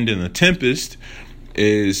the wind and the tempest,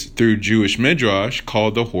 is through Jewish midrash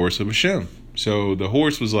called the horse of Hashem. So the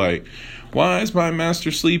horse was like, why is my master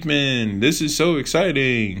sleeping? This is so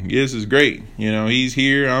exciting. This is great. He's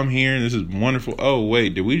here, I'm here, and this is wonderful. Oh,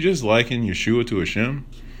 wait, did we just liken Yeshua to Hashem?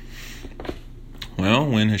 Well,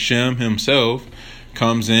 when Hashem himself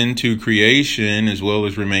comes into creation as well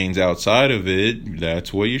as remains outside of it,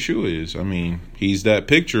 that's what Yeshua is. I mean, he's that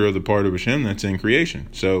picture of the part of Hashem that's in creation.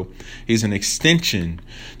 So he's an extension.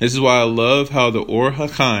 This is why I love how the Or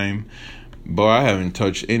HaChaim, boy, I haven't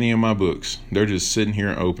touched any of my books. They're just sitting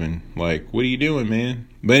here open. Like, what are you doing, man?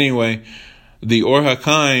 But anyway, the Or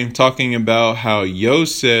HaChaim talking about how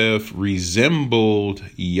Yosef resembled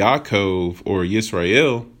Yaakov or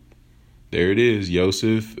Yisrael. There it is.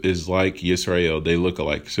 Yosef is like Yisrael. They look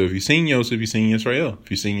alike. So if you've seen Yosef, you've seen Yisrael. If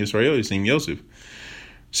you've seen Yisrael, you've seen Yosef.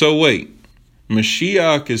 So wait,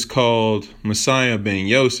 Mashiach is called Messiah ben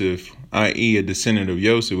Yosef, i.e. a descendant of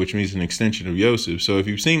Yosef, which means an extension of Yosef. So if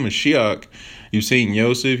you've seen Mashiach, you've seen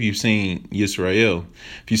Yosef, you've seen Yisrael.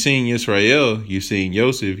 If you've seen Yisrael, you've seen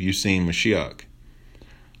Yosef, you've seen Mashiach.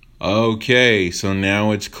 Okay, so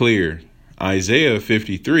now it's clear. Isaiah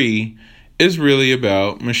 53 is really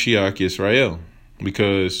about Mashiach Yisrael,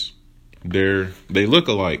 because they look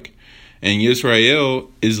alike. And Yisrael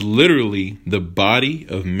is literally the body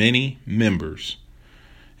of many members.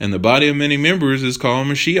 And the body of many members is called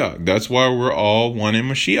Mashiach. That's why we're all one in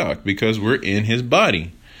Mashiach, because we're in his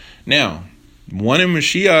body. Now, one in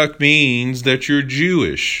Mashiach means that you're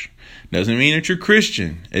Jewish. Doesn't mean that you're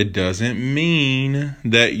Christian. It doesn't mean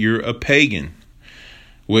that you're a pagan,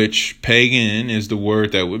 which pagan is the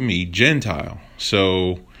word that would mean Gentile.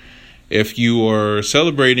 So if you are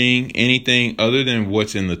celebrating anything other than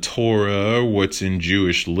what's in the Torah, or what's in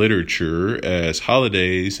Jewish literature as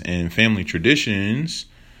holidays and family traditions,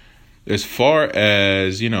 as far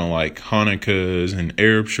as, like Hanukkahs and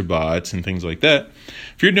Arab Shabbats and things like that,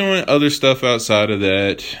 if you're doing other stuff outside of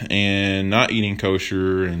that and not eating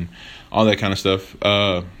kosher and all that kind of stuff,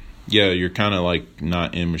 you're kind of like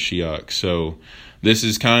not in Mashiach. So this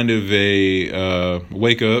is kind of a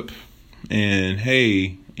wake up and,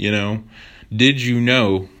 hey, did you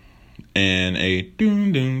know? And a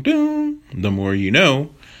doom, doom, doom, the more you know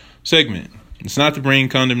segment. It's not to bring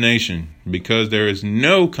condemnation, because there is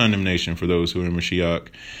no condemnation for those who are in Mashiach.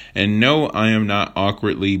 And no, I am not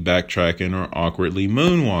awkwardly backtracking or awkwardly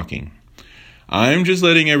moonwalking. I'm just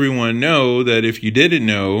letting everyone know that if you didn't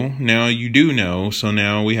know, now you do know. So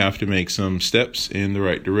now we have to make some steps in the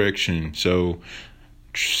right direction. So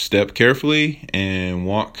step carefully and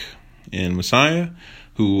walk in Messiah,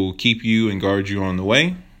 who will keep you and guard you on the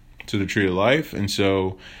way to the tree of life. And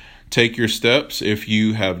so take your steps if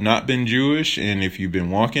you have not been Jewish, and if you've been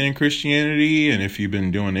walking in Christianity, and if you've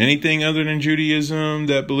been doing anything other than Judaism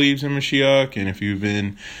that believes in Mashiach, and if you've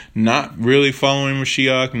been not really following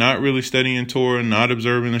Mashiach, not really studying Torah, not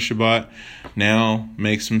observing the Shabbat, Now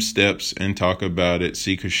make some steps and talk about it.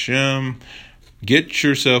 Seek Hashem. Get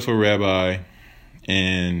yourself a rabbi.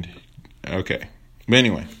 And okay. But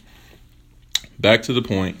anyway, back to the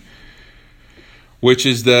point, which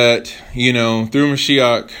is that, through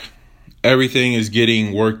Mashiach, everything is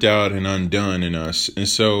getting worked out and undone in us. And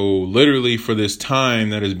so literally for this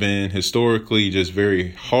time that has been historically just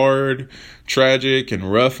very hard, tragic,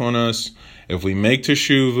 and rough on us, if we make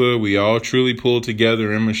teshuvah, we all truly pull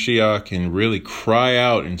together in Mashiach and really cry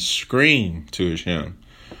out and scream to Hashem.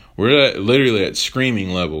 We're literally at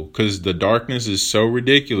screaming level because the darkness is so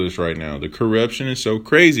ridiculous right now. The corruption is so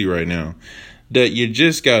crazy right now that you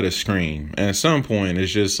just got to scream. And at some point,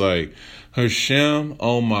 it's just like, Hashem,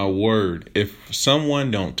 oh my word, if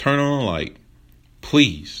someone don't turn on a light,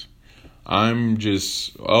 please, I'm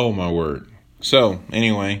just, oh my word. So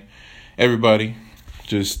anyway, everybody,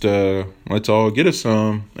 just let's all get us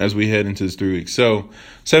some as we head into this 3 weeks. So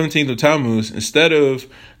 17th of Tammuz, instead of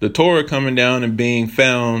the Torah coming down and being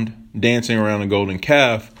found dancing around the golden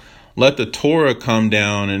calf, let the Torah come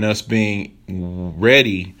down and us being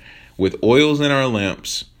ready with oils in our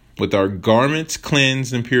lamps, with our garments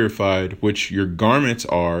cleansed and purified, which your garments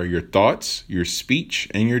are your thoughts, your speech,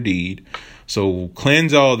 and your deed. So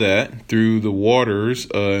cleanse all that through the waters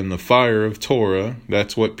and the fire of Torah.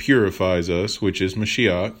 That's what purifies us, which is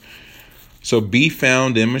Mashiach. So be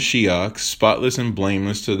found in Mashiach, spotless and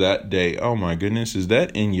blameless to that day. Oh my goodness, is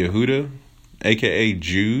that in Yehuda, aka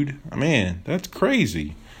Jude? Man, that's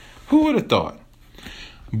crazy. Who would have thought?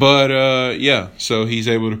 But so he's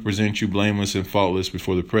able to present you blameless and faultless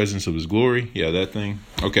before the presence of his glory. Yeah, that thing.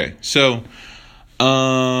 Okay, so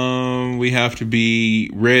we have to be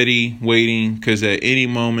ready, waiting, because at any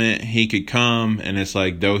moment he could come, and it's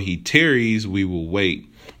like, though he tarries, we will wait,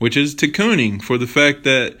 which is tikkuning for the fact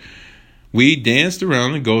that we danced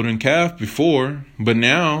around the golden calf before, but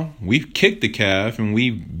now we've kicked the calf and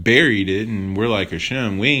we buried it, and we're like,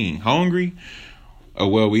 Hashem, we ain't hungry.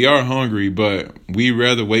 Well, we are hungry, but we'd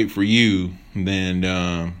rather wait for you than,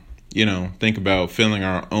 think about filling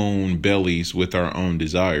our own bellies with our own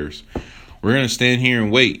desires. We're going to stand here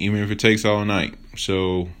and wait, even if it takes all night.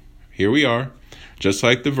 So here we are, just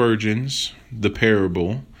like the virgins, the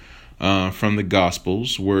parable from the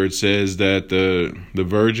Gospels, where it says that the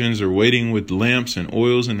virgins are waiting with lamps and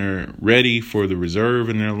oils, and they're ready for the reserve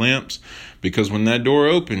in their lamps, because when that door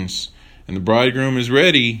opens and the bridegroom is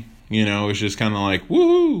ready, it's just kind of like,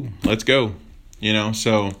 woo, let's go,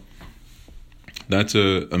 so that's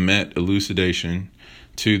a met elucidation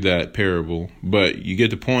to that parable. But you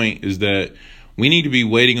get the point, is that we need to be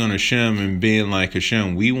waiting on Hashem and being like,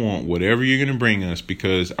 Hashem, we want whatever you're going to bring us,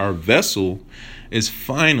 because our vessel is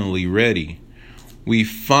finally ready. We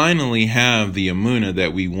finally have the emunah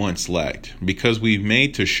that we once lacked, because we've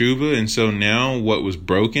made teshuvah, and so now what was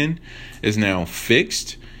broken is now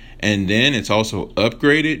fixed. And then it's also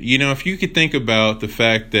upgraded. If you could think about the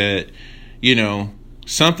fact that,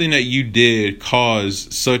 something that you did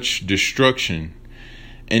caused such destruction.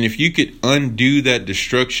 And if you could undo that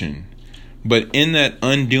destruction, but in that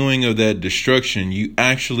undoing of that destruction, you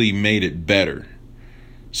actually made it better.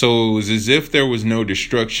 So it was as if there was no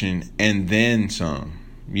destruction and then some.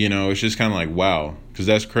 It's just kind of like, wow, because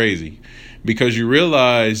that's crazy. Because you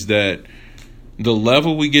realize that the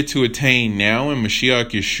level we get to attain now in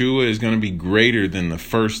Mashiach Yeshua is going to be greater than the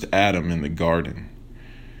first Adam in the garden.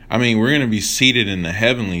 I mean, we're going to be seated in the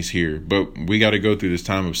heavenlies here, but we got to go through this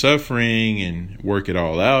time of suffering and work it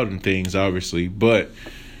all out and things, obviously. But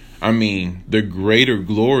I mean, the greater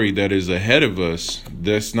glory that is ahead of us,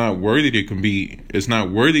 that's not worthy it's not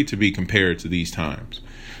worthy to be compared to these times.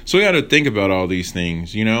 So we got to think about all these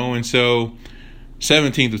things, and so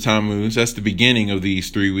 17th of Tammuz, that's the beginning of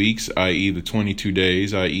these 3 weeks, i.e. the 22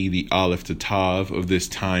 days, i.e. the Aleph to Tav of this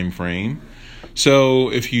time frame.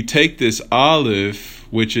 So if you take this Aleph,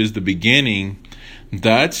 which is the beginning,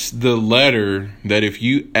 that's the letter that if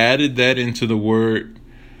you added that into the word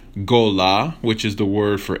Golah, which is the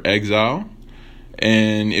word for exile,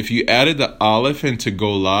 and if you added the Aleph into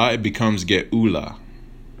Golah, it becomes Geula,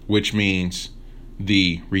 which means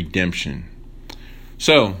the redemption.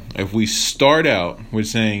 So if we start out with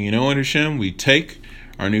saying, Hashem, we take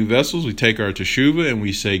our new vessels, we take our teshuvah, and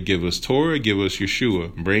we say, give us Torah, give us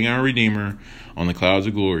Yeshua, bring our Redeemer on the clouds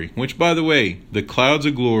of glory. Which, by the way, the clouds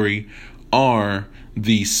of glory are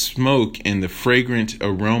the smoke and the fragrant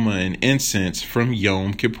aroma and incense from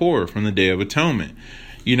Yom Kippur, from the Day of Atonement.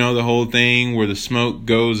 The whole thing where the smoke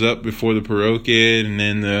goes up before the Parokid, and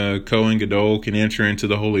then the Kohen Gadol can enter into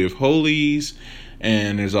the Holy of Holies,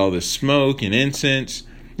 and there's all this smoke and incense.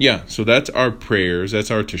 Yeah, so that's our prayers.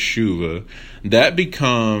 That's our teshuvah. That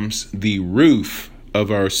becomes the roof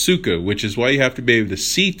of our sukkah, which is why you have to be able to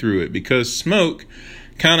see through it, because smoke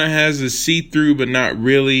kind of has a see-through but not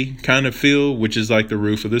really kind of feel, which is like the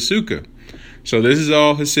roof of the sukkah. So this is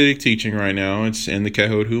all Hasidic teaching right now. It's in the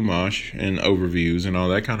Kehod Humash and overviews and all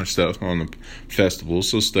that kind of stuff on the festivals.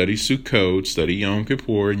 So study Sukkot, study Yom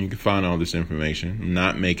Kippur, and you can find all this information. I'm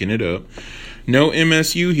not making it up. No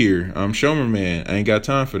MSU here. I'm Shomer Man. I ain't got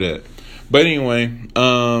time for that. But anyway,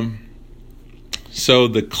 so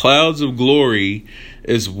the clouds of glory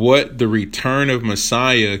is what the return of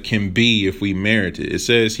Messiah can be if we merit it. It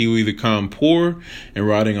says he will either come poor and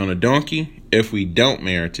riding on a donkey if we don't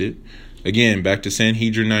merit it. Again, back to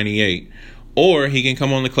Sanhedrin 98. Or he can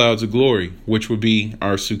come on the clouds of glory, which would be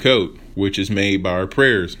our Sukkot, which is made by our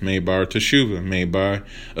prayers, made by our teshuvah, made by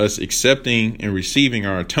us accepting and receiving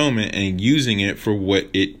our atonement and using it for what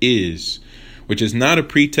it is, which is not a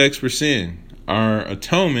pretext for sin. Our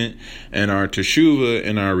atonement and our teshuvah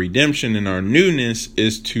and our redemption and our newness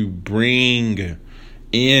is to bring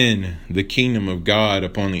in the kingdom of God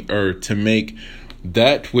upon the earth, to make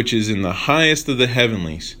that which is in the highest of the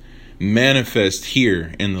heavenlies manifest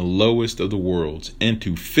here in the lowest of the worlds,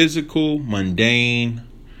 into physical, mundane,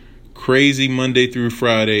 crazy Monday through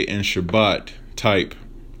Friday and Shabbat type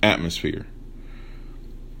atmosphere.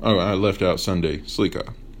 Oh, I left out Sunday,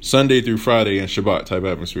 Slika. Sunday through Friday and Shabbat type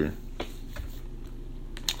atmosphere.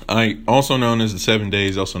 Also known as the 7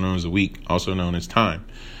 days, also known as a week, also known as time.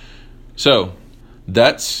 So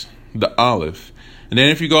that's the Aleph. And then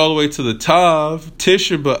if you go all the way to the Tav,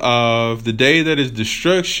 Tisha B'Av, the day that is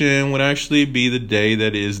destruction would actually be the day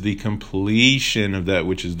that is the completion of that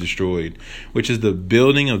which is destroyed, which is the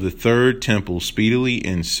building of the third temple speedily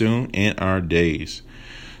and soon in our days.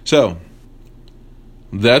 So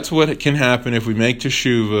that's what can happen if we make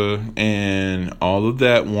teshuvah and all of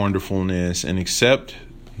that wonderfulness and accept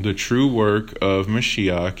the true work of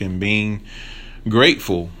Mashiach and being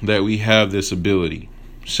grateful that we have this ability.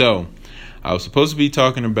 So I was supposed to be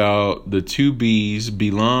talking about the two B's,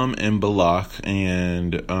 Bilam and Balak,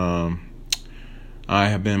 and I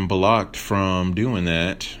have been blocked from doing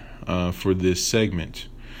that for this segment.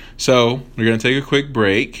 So we're going to take a quick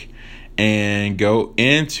break and go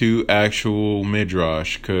into actual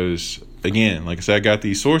Midrash, because, again, like I said, I got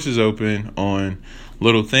these sources open on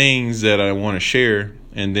little things that I want to share,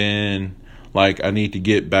 and then I need to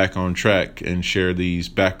get back on track and share these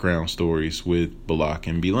background stories with Balak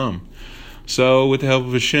and Bilam. So, with the help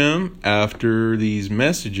of Hashem, after these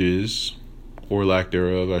messages, or lack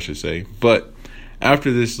thereof, I should say, but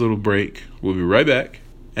after this little break, we'll be right back,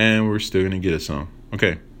 and we're still going to get a song.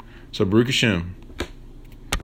 Okay, so Baruch Hashem.